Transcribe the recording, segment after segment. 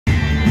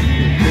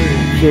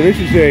So this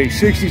is a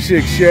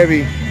 66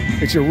 Chevy.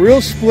 It's a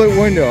real split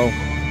window,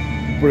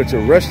 but it's a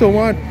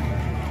resto-mod.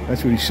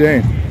 That's what he's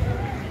saying.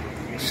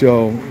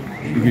 So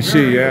you can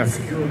see, yeah,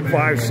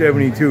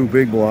 572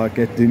 big block.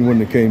 That didn't one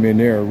that came in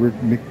there.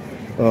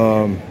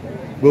 Wheel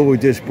with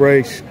disc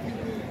brakes,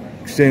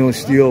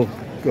 stainless steel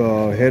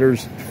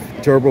headers,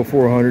 turbo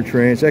 400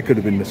 trans. That could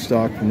have been the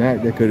stock from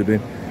that. That could have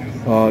been.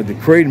 The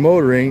crate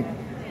motor ain't.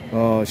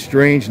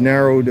 Strange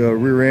narrowed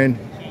rear end,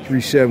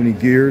 370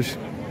 gears.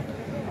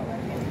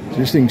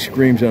 This thing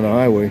screams on the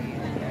highway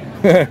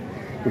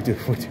with the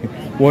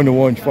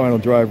 1-to-1 final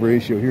drive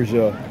ratio. Here's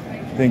a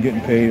thing getting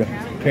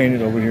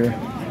painted over here.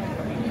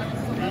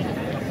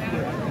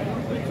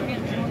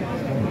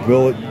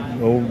 Billet,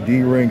 old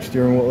D-ring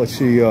steering wheel. Let's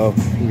see what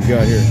we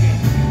got here.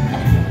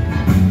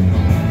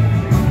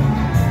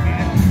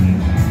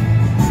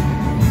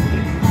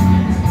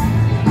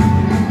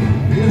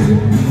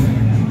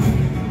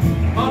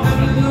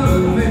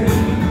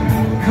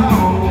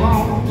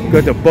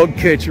 Got the bug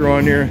catcher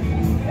on there,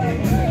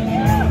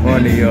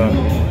 on the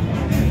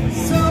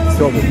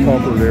double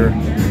pumper there.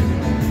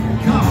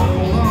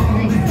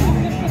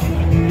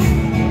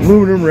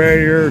 Aluminum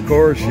radiator, of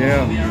course,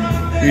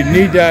 yeah. You'd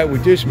need that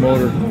with this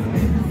motor.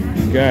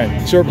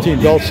 Got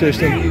serpentine belt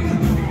system.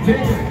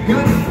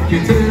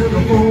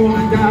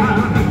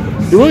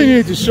 You really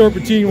needed the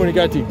serpentine when you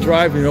got the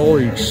driving, all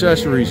the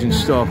accessories and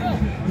stuff.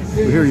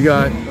 But here you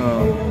got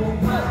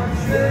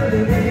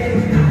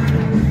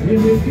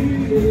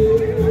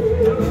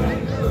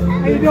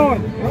how you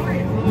doing?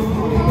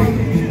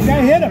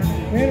 Gotta hit him.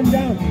 Hit him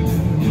down.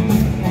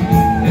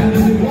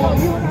 Well,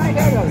 you and I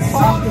had a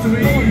talk.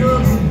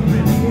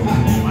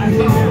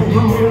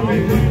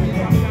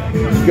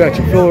 You got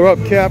your filler up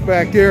cap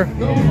back there.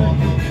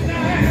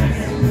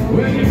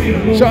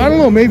 So I don't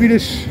know, maybe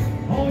this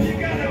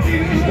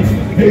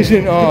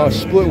isn't a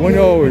split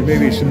window, or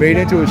maybe it's made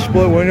into a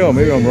split window.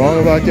 Maybe I'm wrong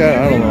about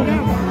that. I don't know.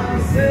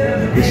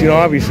 Because, you know,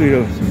 obviously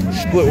the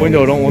split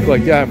window don't look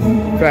like that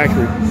from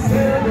factory,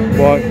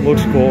 but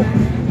looks cool.